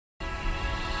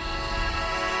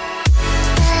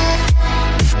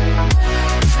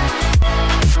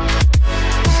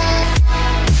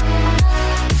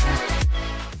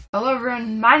Hello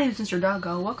everyone, my name is Mr.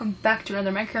 Doggo. Welcome back to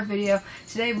another Minecraft video.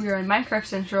 Today we are in Minecraft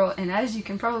Central, and as you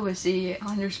can probably see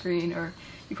on your screen, or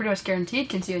you pretty much guaranteed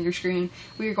can see on your screen,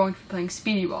 we are going to be playing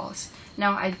Speedy Walls.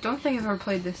 Now, I don't think I've ever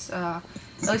played this, at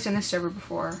least on this server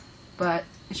before, but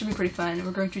it should be pretty fun.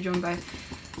 We're going to be joined by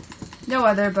no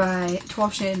other by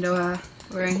 12 Shade Noah,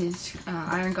 wearing his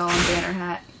Iron Golem banner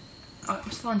hat. Oh, it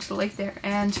was fun to the lake there,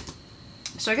 and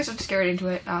so I guess I'll just get right into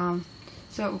it.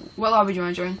 So, what lobby do you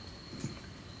want to join?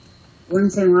 We're in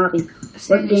the same lobby.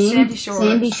 What game? Sandy Shores.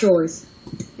 Sandy Shores.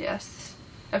 Yes.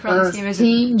 I found this game isn't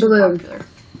Team too Blue. popular.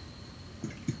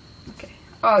 Okay.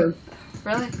 Oh, Blue.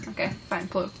 really? Okay, fine.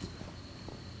 Blue.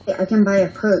 Yeah, I can buy a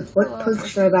perk. What perk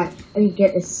should I buy? I could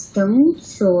get a stone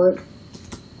sword.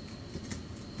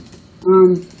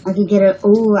 I could get a.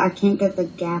 Oh, I can't get the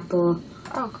gapple.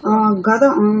 Oh, cool. Gather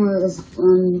armor is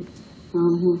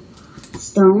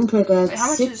stone pickaxe. Wait, how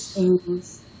much 6 is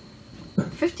things.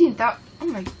 15,000? Oh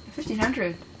my,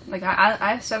 1,500. Like I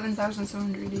have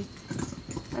 7,780.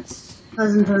 That's.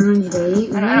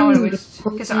 1,780. I don't want to waste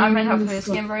because I might not play this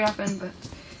game very often, but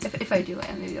if I do,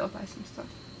 maybe I'll buy some stuff.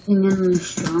 And then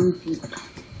strong feet.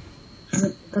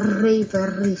 Very,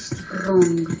 very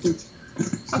strong feet.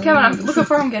 Okay, well, I'm looking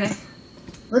for I'm getting.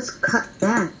 Let's cut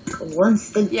back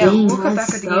once the Yeah, game we'll cut has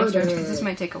back at the game starts because this started.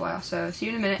 might take a while. So see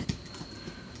you in a minute.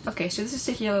 Okay, so this is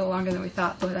taking a little longer than we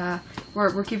thought, but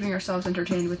we're keeping ourselves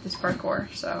entertained with this parkour.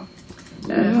 So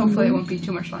hopefully it won't be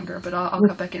too much longer. But I'll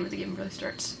cut back in when the game really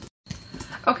starts.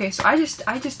 Okay, so I just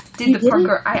did the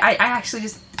parkour. I actually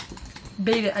just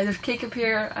baited. There's cake up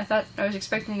here. I thought I was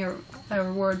expecting a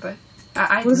reward, but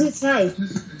I What does it say?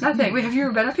 nothing. Wait, have you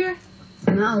ever been up here?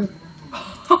 No.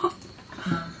 Oh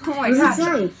my What gosh! does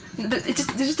it say? It's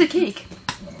just a cake.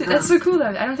 That's so cool though.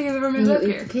 I don't think I've ever Can moved you up eat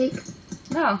here. the cake?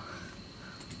 No.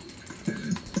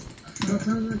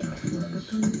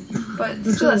 But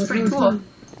still, that's pretty cool.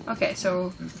 Okay,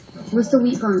 so. What's the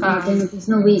wheat farm? There's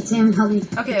no wheat. Sam, help me.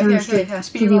 Okay.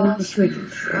 Speedy walls. Trees.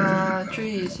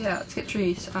 Trees. Yeah, let's get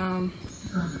trees. So I'm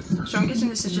guessing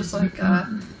this is just like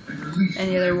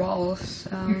any other walls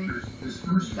type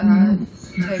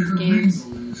games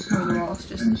where the walls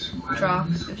just drop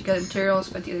if you get materials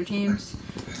by the other teams.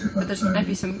 But there might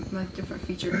be some like different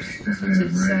features since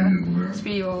it's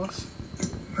Speedy walls.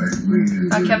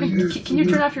 Kevin, can you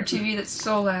turn off your TV? That's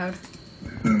so loud.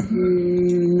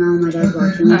 No, my dad's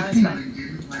watching. That's fine.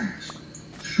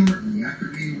 Shortly after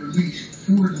being released,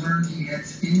 Ford learned he had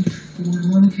stage 4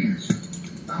 lung cancer.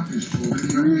 Doctors told him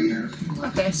he only had a few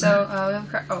months. Okay, so we have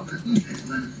okay,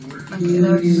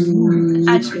 that was I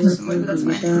just made some wood, but that's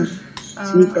fine.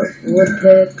 Sweet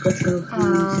woodpick. Let's go.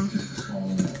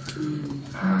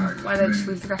 Why did I just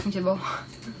leave the crafting table?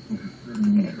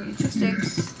 Okay, we need 2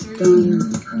 sticks, 3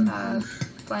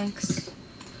 planks.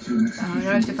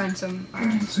 Now I have to find some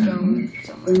stone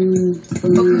somewhere.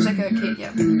 Oh, there's like a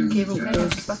cave opening, I was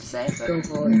just about to say, but we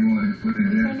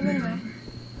found them anyway.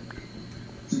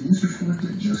 Did Mr. Ford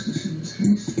get justice in this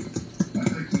case? I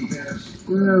think he has.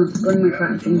 I'm gonna bring my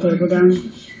crafting table down.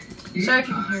 Sorry if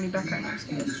you can hear any background noise,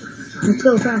 guys. Let's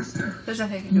go fast. There's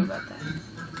nothing I can do about that.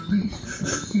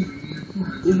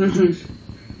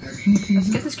 Let's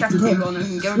get this crafting table and then we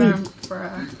can go down for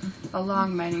a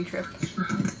long mining trip.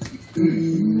 I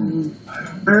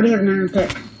already have an iron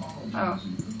pick. Oh,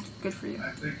 good for you.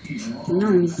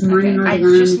 No, he's mining all the I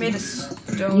iron. just made a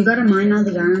stone. You gotta mine all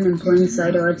the iron in plain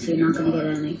sight or else you're not gonna get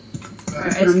any.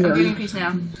 Alright, I'm getting a piece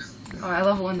now. Oh, I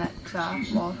love when that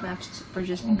wall maps,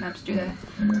 bridges maps do that.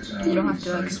 You don't have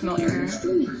to like smelt your iron.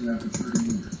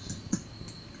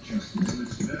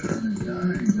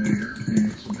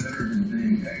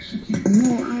 No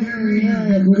iron yet.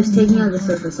 I'm just taking out the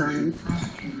surface iron.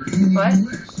 What?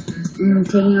 I'm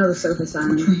taking out the surface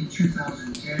iron.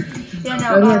 Yeah, I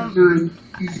already have 9.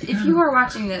 if you are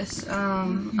watching this,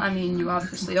 I mean, you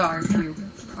obviously are.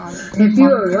 If you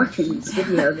are watching this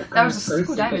video, that was a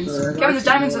cool diamonds. Kevin, there's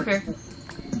diamonds up here.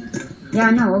 Yeah,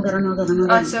 I know. I'll get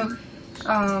them. So,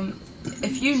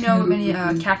 if you know of any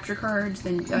capture cards,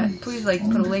 then please like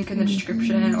put a link in the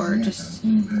description or just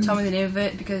tell me the name of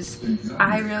it because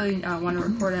I really want to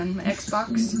record on my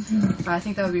Xbox. I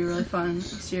think that would be a really fun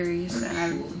series, and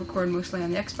I record mostly on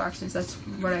the Xbox since that's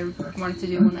what I wanted to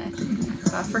do when I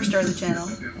first started the channel.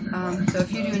 So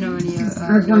if you do know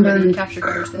any capture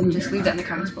cards, then just leave that in the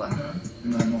comments below.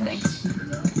 Thanks.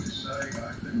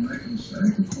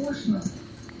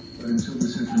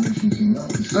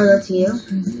 Oh, that's you?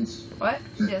 What?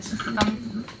 Yes.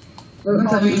 What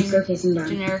one's up staircasing down?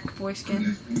 Generic boy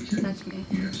skin. That's me.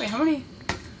 Wait, how many?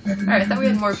 Alright, I thought we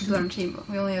had more people on our team, but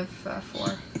we only have 4.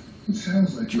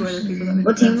 2 other people that we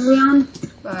What team are we on?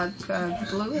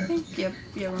 blue, I think? Yep,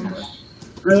 yeah, we're on blue.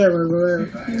 Oh yeah, we're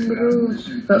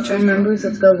blue. But for members,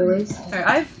 let's go, boys. Alright,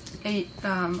 I have 8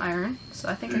 iron, so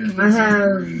I think I can use I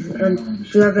have.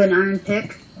 Do you have an iron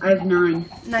pick? I have 9.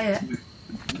 Not yet.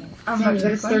 I'm Sam, about you to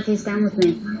gotta staircase down with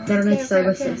me. Gotta make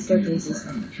side-by-side staircases.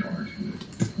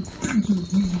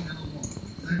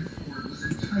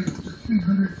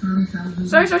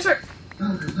 Sorry. I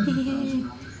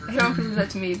don't know if it was that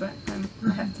to me, but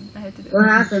I had to do it. What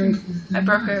happened? I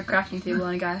broke a crafting table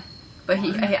on a guy, but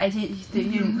he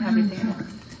didn't have anything in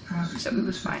it, so it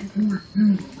was fine.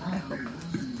 I hope.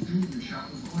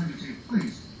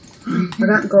 I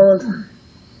got gold.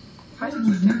 Why did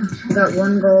you I got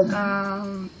 1 gold.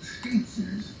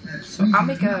 So I'll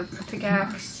make a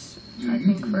pickaxe, I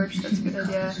think, first. That's a good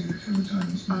idea.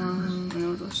 And then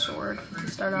we'll do a sword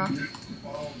to start off.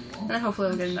 And then hopefully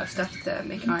we'll get enough stuff to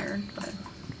make iron, but...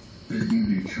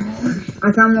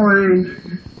 I found more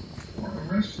iron.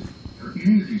 For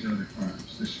any of these other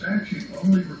crimes, the statute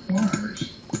only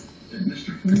requires that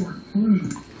Mr. Ford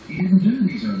prove he didn't do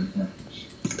these other crimes.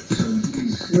 So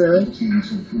he's Really?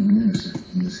 until proven innocent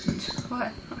in this case.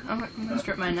 What? I'm gonna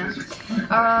strip mine now.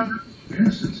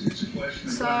 Innocence, it's a question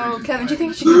of So, Kevin, do you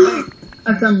think you should get,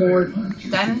 I found more.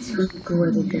 diamonds?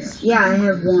 Good at this. Yeah, I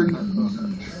have 1.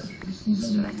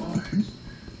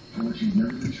 Which he's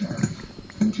never been charged.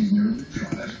 Which he's never been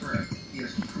charged. That's correct. He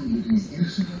has to prove that he's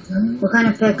innocent of them. What kind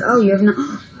of pick? Oh, you have no.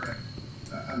 That's correct.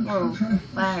 Whoa,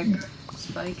 lag.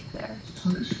 Spike there.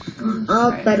 Oh,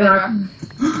 Alright, bedrock.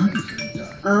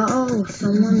 Oh,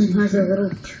 someone has a little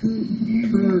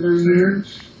tunnel down here.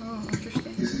 Oh,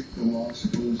 interesting. Is the law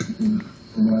supposed to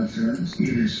provide fairness? It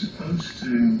is supposed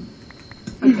to.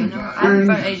 Okay, no, I haven't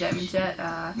found any diamonds yet.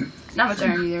 Not much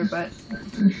iron either, but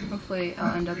hopefully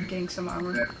I'll end up getting some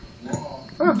armor.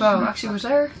 Or a bow. Actually, were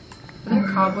there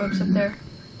cobwebs up there?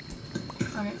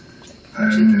 Okay, check.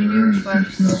 Actually, can you do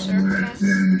flash surface?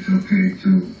 It's okay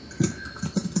to.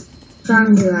 Trying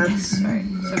to do that. Yes, right.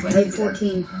 So, but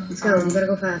 8:14. Let's go. We gotta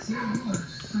go fast.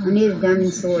 I need a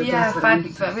diamond sword. yeah, that's what I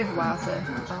need. 5. We have a while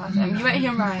to. You might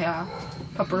hear my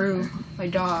pupperoo, my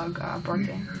dog,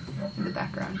 barking in the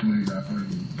background.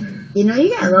 You know, you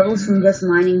get levels from just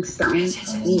mining stone.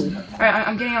 Yes. Ooh. All right,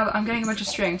 I'm getting a bunch of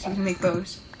string so we can make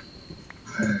bows.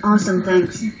 Awesome,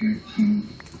 thanks. I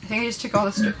think I just took all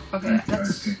the string. Okay,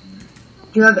 that's. Do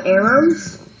you have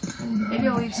arrows? Maybe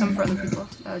I'll leave some for other people.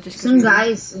 Just 'cause Some we-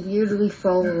 guy's weirdly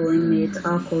following me. It's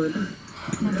awkward.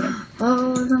 Okay.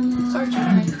 Oh, no. Sorry, Jimmy,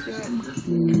 I didn't do it.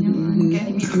 I'm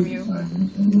getting meat from you, but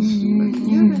can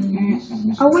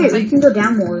you? Oh, wait, we can go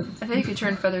down more. I think you could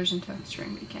turn feathers into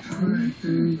string, but you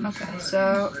can't. Okay,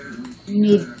 so You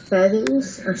need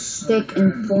feathers, a stick,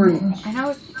 and flint. I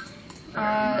know.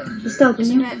 Just helping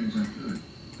Isn't you. it?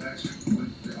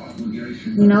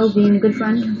 You know, being a good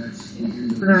friend.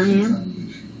 What I am.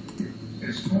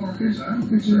 As far as I'm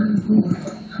concerned,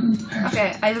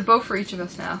 Okay, I have a bow for each of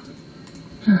us now.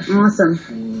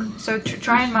 Awesome. So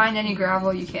try and mine any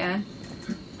gravel you can.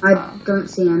 I don't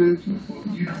see any.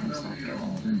 That's not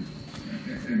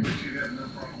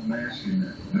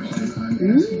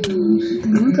good.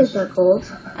 I'm gonna take that cold.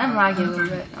 I'm lagging a little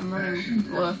bit. I'm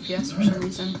running low FPS for some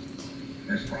reason.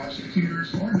 as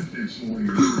prosecutors or defense lawyers,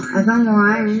 I found more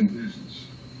iron.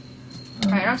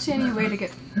 Alright, I don't see any way to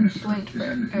get flint for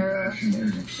arrows.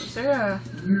 Is there a...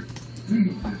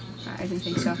 I didn't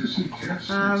think so.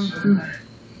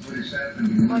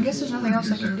 Well, I guess there's nothing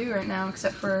else I can do right now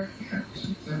except for...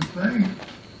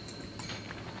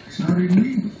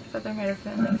 But there might have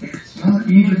been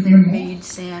maybe made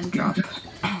sand drop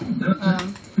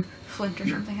flint or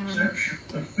something. I don't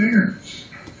know.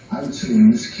 I would say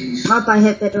in this case, Up, I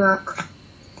hit the rock.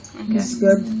 Okay. It's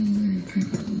good.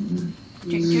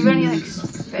 Do you have any like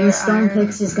spare The stone iron?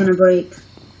 picks is gonna break.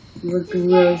 With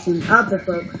gears and up it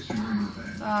broke.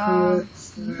 Alright,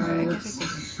 I guess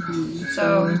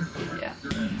so, yeah.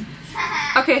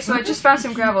 Okay, so I just found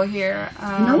some gravel here.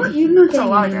 You know what? You're not That's a getting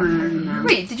lot of any more gravel. iron now.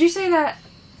 Wait, did you say that?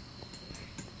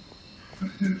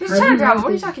 There's a I ton didn't of gravel. know What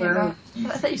are you if talking there's about?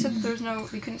 I thought you said that there was no,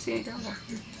 we couldn't see any gravel.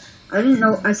 I didn't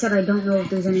know. I said I don't know if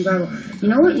there's any gravel. You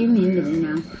know what? You mean to me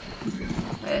now.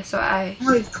 Okay, so I...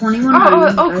 Like 21 Oh,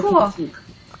 iron. oh, I cool. can keep.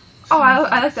 Oh,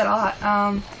 I like that a lot.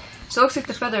 So it looks like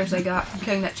the feathers I got from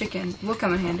killing that chicken will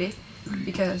come in handy.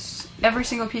 Because every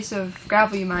single piece of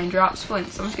gravel you mine drops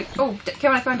flint. So I'm just gonna... Oh,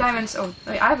 Kevin, I found diamonds. Oh,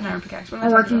 wait, I have an iron pickaxe. What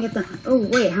am Oh, I talking can about? get them. Oh,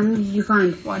 wait. How many did you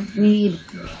find? One. We need.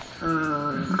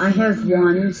 I have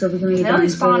one, so we can make They a only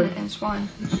diamond spawn sword. in spawn.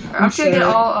 I'm just gonna get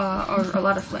all, or a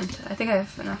lot of flint. I think I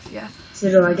have enough, yeah. So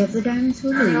do I get the diamond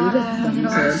sword? I Or need you a lot get the of diamond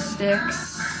sword?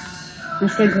 sticks.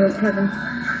 Let's take a Kevin.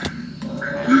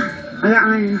 I got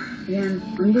iron. Again,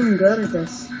 I'm doing good at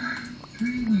this.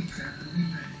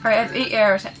 Alright, I have 8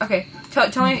 arrows. Okay,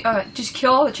 tell me, just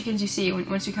kill all the chickens you see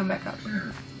once you come back up.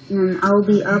 I'll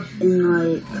be up in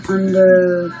like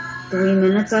under 3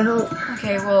 minutes, I hope.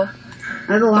 Okay, well,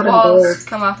 I have a lot the of walls gold.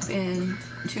 come up in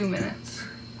 2 minutes.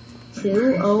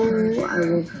 2? Oh, I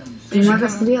will do my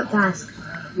best to be up fast.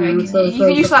 Alright, you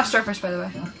can use last surface, by the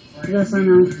way. Yes, I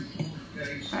know.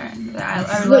 Alright,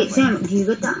 I Wait, Sam, do you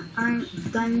get the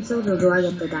diamond sword or do I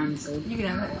get the diamond sword? You can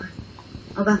have it.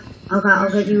 Okay, I'll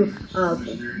get you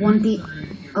 1 piece.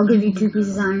 I'll give you 2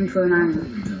 pieces of iron for an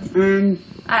iron. And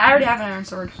I already have an iron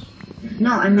sword.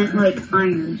 no, I meant like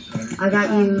iron. I got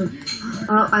you.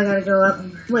 Oh, I gotta go up.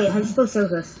 Wait, how do you spell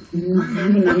surface?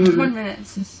 1 minute.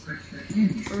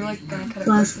 We're like gonna cut it.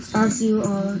 Plus SURFACE.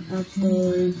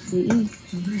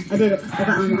 I did it. I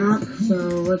got them up. So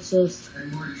let's just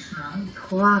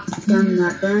plop down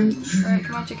that bench. Alright,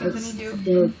 come on, chicken. What do you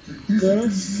do? Do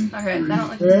this. Okay, I don't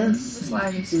like this. This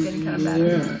lag is getting kind of bad.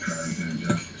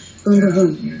 Yes. Boom, boom, boom.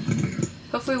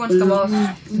 Hopefully, once the walls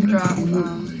drop,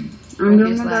 I'm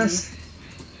doing my best.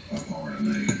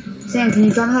 Sam, can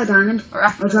you drop her a diamond? Or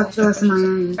after I'll drop the rest of my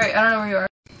iron. Alright, I don't know where you are.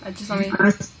 Just let me.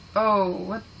 Oh,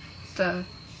 what the?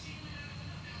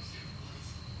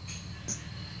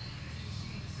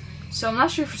 So I'm not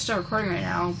sure if we're still recording right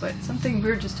now, but something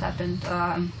weird just happened.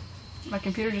 My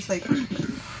computer just like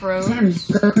froze.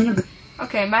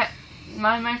 Okay, my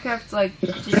Minecraft like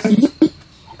just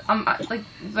like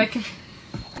my computer.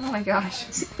 Oh my gosh.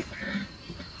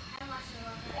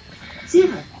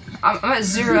 Sam. I'm at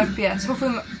 0 FPS.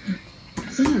 Hopefully.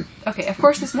 Sam. Okay, of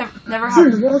course this never Sam,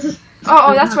 happened. the wall just.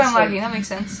 Oh, that's why I'm lagging. That makes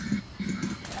sense.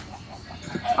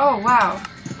 Oh wow.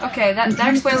 Okay, that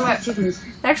explains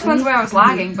why I was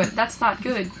lagging, but that's not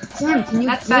good. Sam, can you?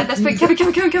 That's bad. That's big.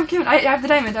 Kevin. I have the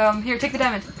diamond. Here, take the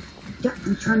diamond. Yeah,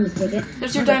 I'm trying to take it.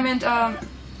 There's your diamond.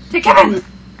 Take Kevin.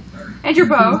 And your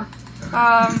bow.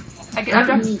 I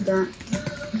don't need that,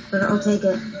 but I'll take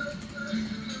it.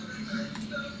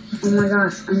 Oh my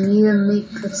gosh, I need to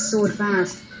make the sword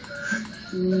fast.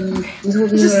 This will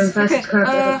be the fastest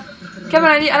craft ever. Kevin,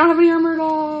 I don't have any armor at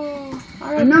all.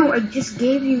 I know, I just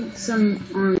gave you some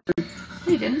armor. No,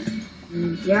 you didn't.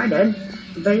 Yeah, I did.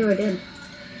 I bet you I did.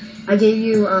 I gave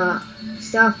you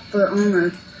stuff for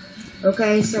armor.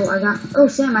 Okay, so I got. Oh,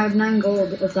 Sam, I have 9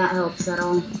 gold. If that helps at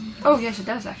all. Oh yes, it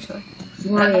does actually.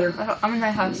 Where are you? I'm in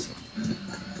that house.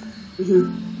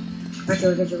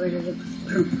 Gotcha.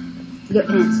 You get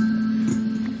pants.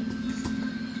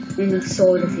 And a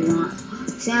sword if you want.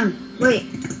 Sam, wait.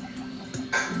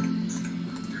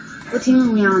 What team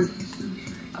are we on?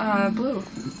 Blue.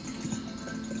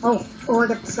 Oh, I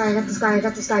got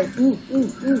the sky. Ooh.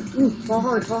 Fall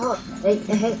hard. Hey.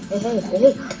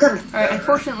 Got it. Alright,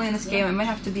 unfortunately in this game I might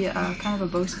have to be a kind of a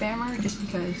bow spammer just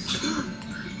because.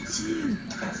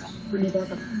 We need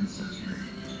backup.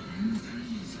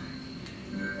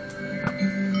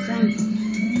 Sam.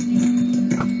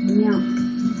 Meow.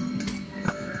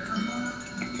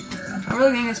 I'm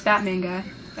really getting this Batman guy.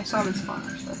 I saw him in spawn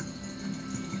actually.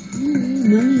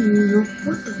 No.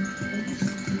 What the?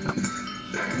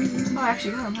 Oh, I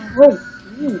actually got him. Huh? Whoa.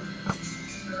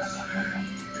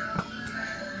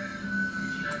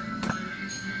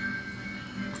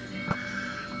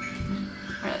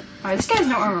 Alright, this guy has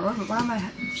no armor. Why am I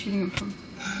shooting him from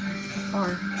far?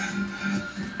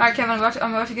 Alright, Kevin, I'm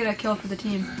about to get a kill for the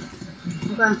team.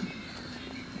 Okay.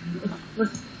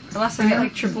 Unless I get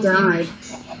like triple died. team.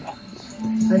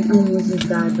 I almost just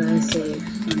died, but I saved.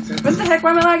 What the heck?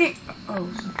 Why am I lagging? Oh,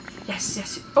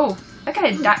 yes. Oh, I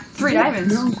got 3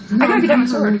 diamonds. No, I got a diamond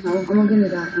sword. No, I'm gonna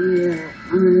die. I'm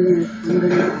gonna die.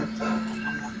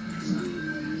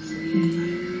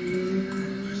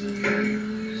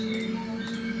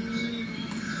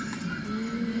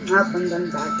 I'm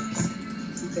gonna die.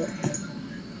 That's it.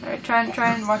 Alright, try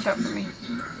and watch out for me.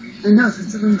 I know,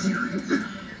 that's what I'm doing.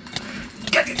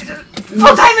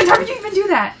 Full diamond! How did you even do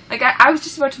that? Like, I was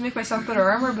just about to make myself better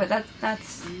armor, but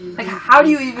that's... Like, how do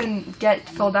you even get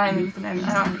full diamond with an diamond?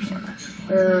 I don't understand that.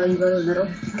 You go to the middle.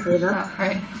 Play it up. Oh,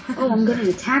 alright. Oh, I'm getting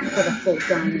attacked for the full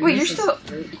diamond. Wait, you're still...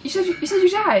 You said you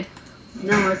died.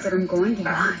 No, I said I'm going to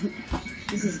die.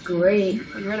 This is great.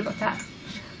 Well, you're right about that.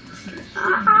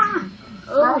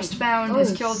 Frostbound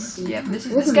has killed... Yeah,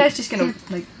 this guy's just gonna,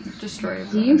 like, destroy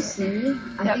everyone. Do you see me?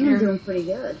 I think I'm doing pretty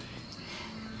good.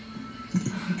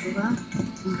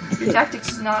 Your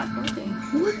tactic's not working.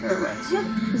 What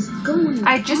is going on?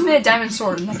 I just made a diamond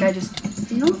sword, and that guy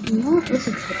just... You know what?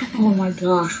 Listen. Oh my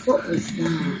gosh, what was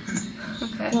that?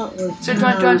 Okay. What was so do you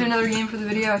want to do another game for the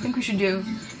video? I think we should do...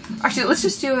 Actually, let's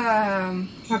just do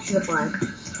Capture the flag.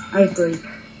 I agree.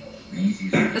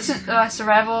 This is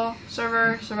survival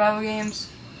server, survival games.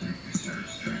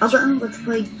 Okay, let's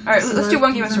play. Alright, let's do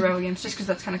one game of survival games, just because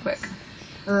that's kind of quick.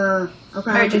 Okay.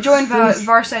 Alright, join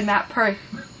Varside map. Hurry.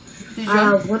 Did you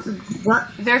join? What?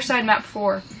 Varside map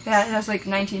 4. Yeah, it has like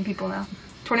 19 people now.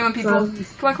 21 people.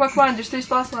 Come on. There's 3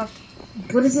 spots left.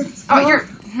 What is it? Oh, you're.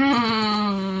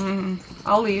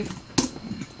 I'll leave.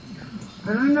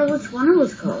 I don't know which one it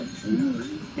was called.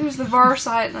 It was the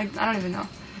Varside. Like, I don't even know.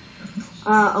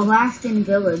 Alaskan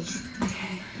Village.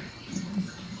 Okay.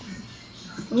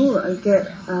 Ooh, I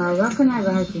get, rough and I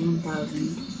rise to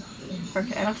 1,000.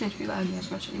 Okay, I don't seem to be lagging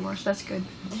as much anymore, so that's good.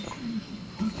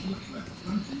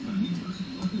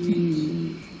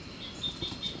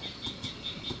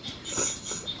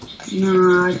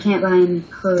 No, I can't buy any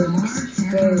perks.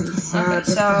 Very sad.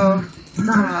 Okay, so,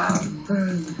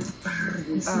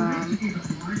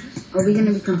 are we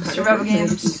gonna become survival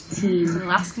games,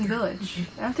 Alaskan Village.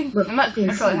 I don't think, I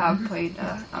probably have played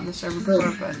on the server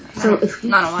before, but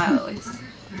not in a while at least.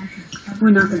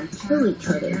 We're not gonna kill each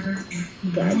other.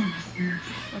 Good.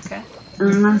 Okay.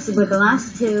 Unless with the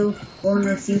last 2,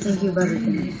 unless you think you're better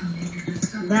than me.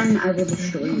 Then I will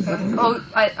destroy you. Okay. Oh,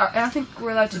 I don't think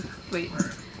we're allowed to, wait.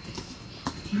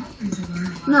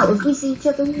 No, if we see each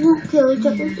other, we won't kill each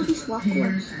other, we'll just walk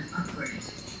away.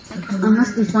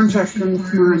 Unless there's one chest, then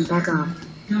it's mine, back off.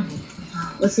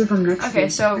 Let's see if I'm next. Okay,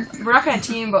 so, we're not gonna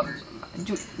team, but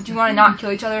do you want to not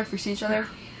kill each other if we see each other?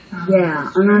 Yeah,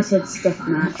 unless it's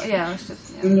deathmatch. Oh, yeah, let's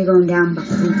just, yeah. And you're going down by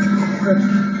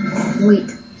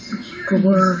wait.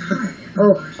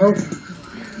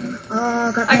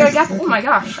 I got a gap. Oh my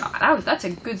gosh, that's a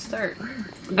good start.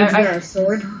 Did you get a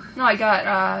sword? No, I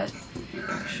got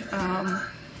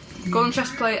golden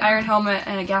chestplate, iron helmet,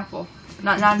 and a gapple.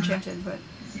 Not enchanted, but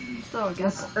still a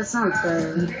gapple. That sounds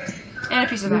good. And a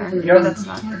piece of iron, but that's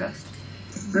not the best.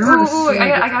 Ooh,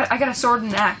 I got a sword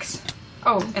and an axe.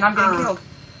 Oh, and I'm getting killed.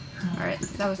 Alright,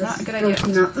 that was not a good idea.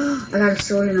 I got a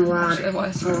sword and a rod. It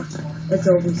was. Oh, it's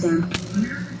over, Sam.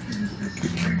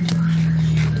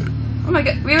 Oh my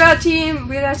god, we got a team!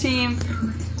 What?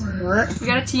 We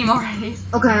got a team already.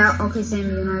 Okay, Sam,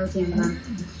 you and I are a team then.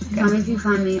 Tell me if you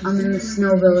find me. I'm in the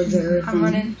snow village area. I'm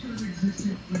running.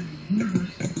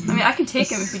 I mean, I can take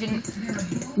him if you didn't.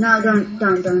 No,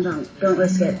 don't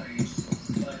risk it.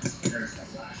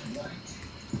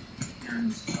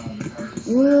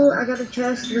 Well, I got a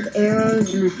chest with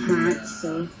arrows and a hat,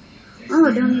 so... Oh,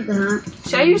 I don't need the hat.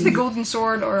 Should I use the golden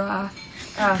sword or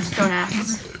stone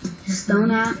axe?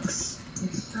 Stone axe?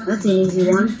 That's an easy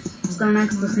one. Stone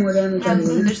axe does more damage, I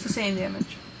believe. There's the same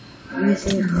damage. Let me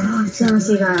see. Sam,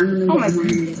 see that. I'm gonna oh my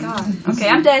god. Okay,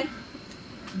 I'm dead.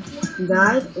 You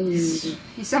died?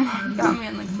 He somehow got me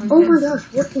in like 4 Oh my gosh,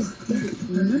 what is this?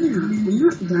 No, I'm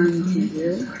not dying to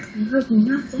you. You heard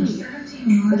nothing.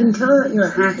 I can tell that you're a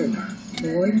hacker,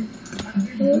 boy.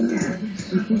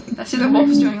 I see the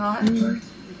wolf's doing a lot. I'm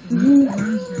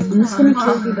just gonna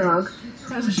kill your dog.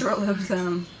 That was a short-lived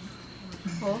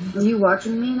wolf. Are you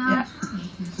watching me now?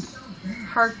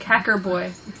 Yeah. Hacker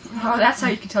boy. Oh, that's how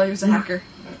you can tell he was a hacker.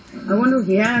 I wonder if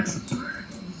he hacks.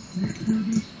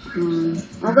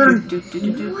 I'll get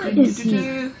him. What is he?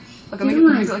 Like, make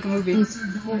it like a movie. He's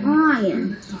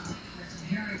flying.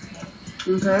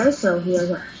 Okay, so he has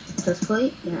a chest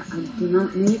plate that I do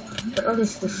not need, but I'll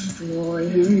just destroy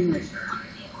him.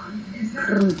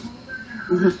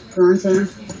 Come on, Sam.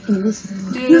 Can you just...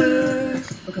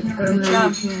 Okay,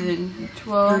 champion.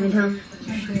 12.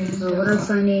 What else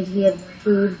I need? He had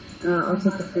food. I'll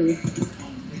take the food.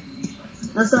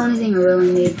 That's the only thing I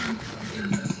really need.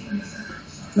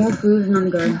 More food and I'm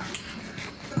good.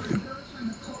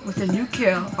 With a new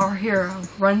kill, our hero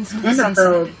runs into the sunset.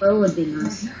 And a bow. Bow would be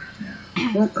nice.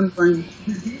 Won't complain.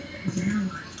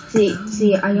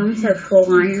 See, I almost have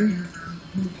full iron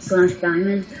 /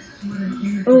 diamond.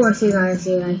 Oh, I see a guy. I'm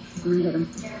gonna hit him.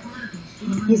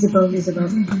 He's a bow.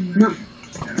 No.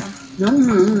 No.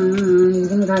 You're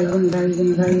gonna die.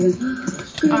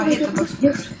 Oh, I hit the book.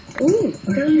 Ooh,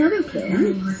 I got another kill. I'm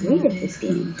great at this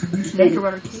game.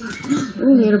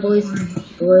 Ooh, later, boys.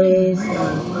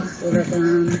 Let's slow that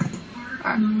down.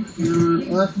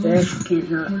 What's this? Can't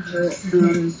hurt.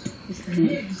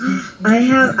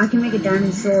 I can make a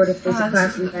diamond sword if there's a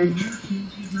crafting bench.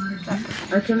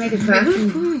 I can make a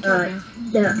crafting,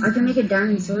 I can make a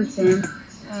diamond sword, Sam.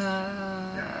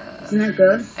 Isn't that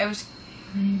good?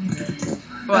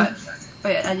 What?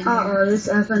 Wait, I didn't hear. This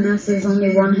FNS is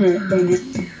only one hit, dang it.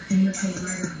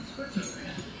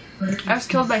 I was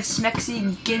killed by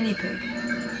Smexy Guinea Pig.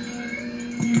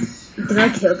 Did I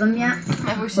kill them yet?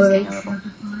 My voice is getting a little.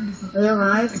 Are they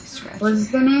alive? What is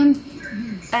their name?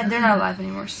 They're not alive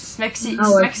anymore. Smexy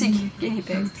Guinea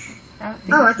Pig. I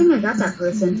think I got that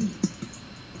person.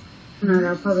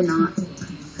 No, probably not.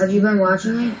 Have you been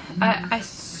watching it?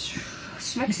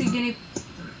 Smexy Guinea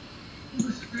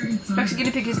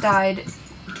Pig has died.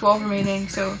 12 remaining,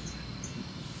 so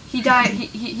he died.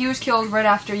 He was killed right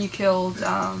after you killed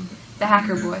the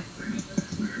hacker boy.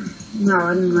 No,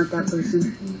 I didn't like that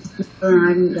person.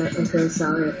 I didn't get okay,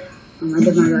 sorry. I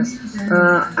did my best.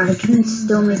 I can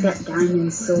still make that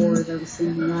diamond sword I was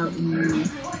thinking out.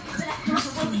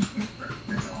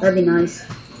 That'd be nice.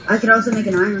 I could also make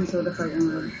an iron sword if I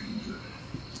wanted.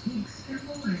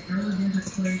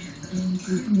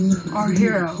 Our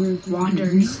hero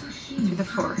wanders through the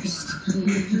forest,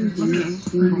 looking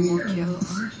for more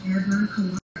kills.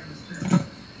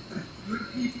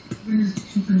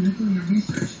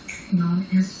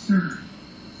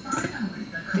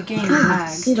 The game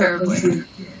lags terribly. You're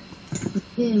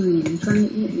kidding me. I'm trying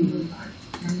to eat me.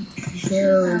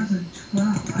 Chill. I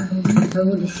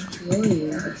will destroy you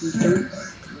if you don't.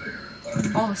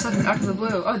 All of a sudden, out of the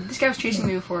blue. Oh, this guy was chasing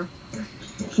me before.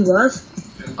 He was?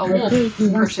 A wolf he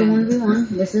wants to person. 1v1.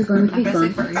 This is going to be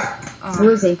fun. Who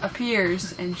is he?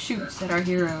 Appears and shoots at our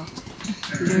hero.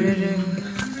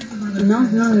 No,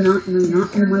 not.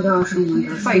 Oh my gosh,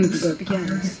 Fight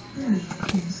begins.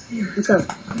 Let's go.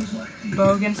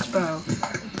 Bow against bow.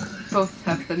 Both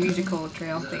have the musical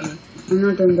trail thingy. I'm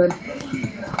not doing good.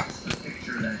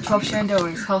 12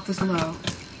 Shenandoah's health is low.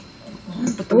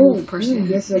 But the wolf person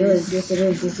yes it is.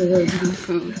 eating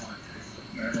food.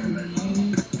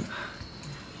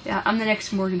 Yeah, I'm the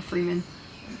next Morgan Freeman.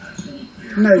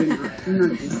 No, you're not. I'm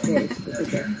not even serious.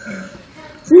 Okay.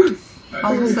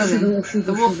 All of a sudden,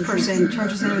 the wolf person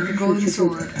charges in with the golden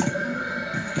sword,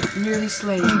 nearly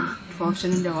slaying 12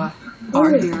 Shenandoah, our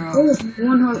hero.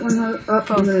 One heart up.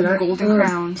 Both golden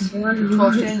crowns.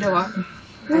 12 Shenandoah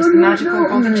has the magical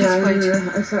golden chest plate.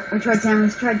 I tried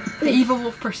Samus, The evil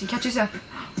wolf person catches up,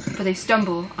 but they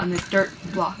stumble on the dirt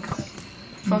block.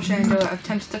 12 Shenandoah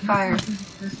attempts to fire.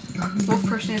 Wolf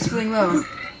person is feeling low.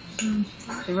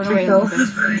 They run away a little bit.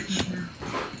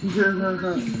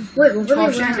 Wait,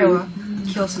 12 Shenandoah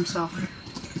kills himself.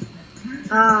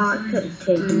 Couldn't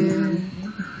take him.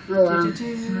 Oh wow.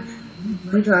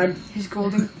 We tried.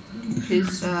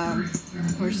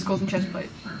 Where's his golden chest plate?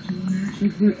 Oh,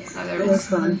 there It it was is.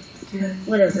 fun.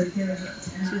 Whatever.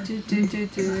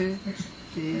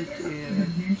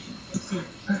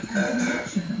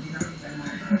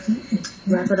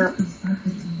 Wrap it up.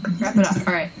 Wrap it up.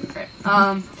 Alright.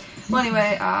 Well,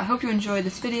 anyway, I hope you enjoyed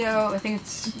this video. I think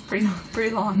it's pretty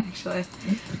long, actually.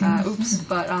 Oops.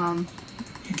 But,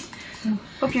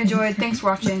 hope you enjoyed. Thanks for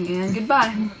watching, and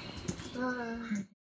goodbye.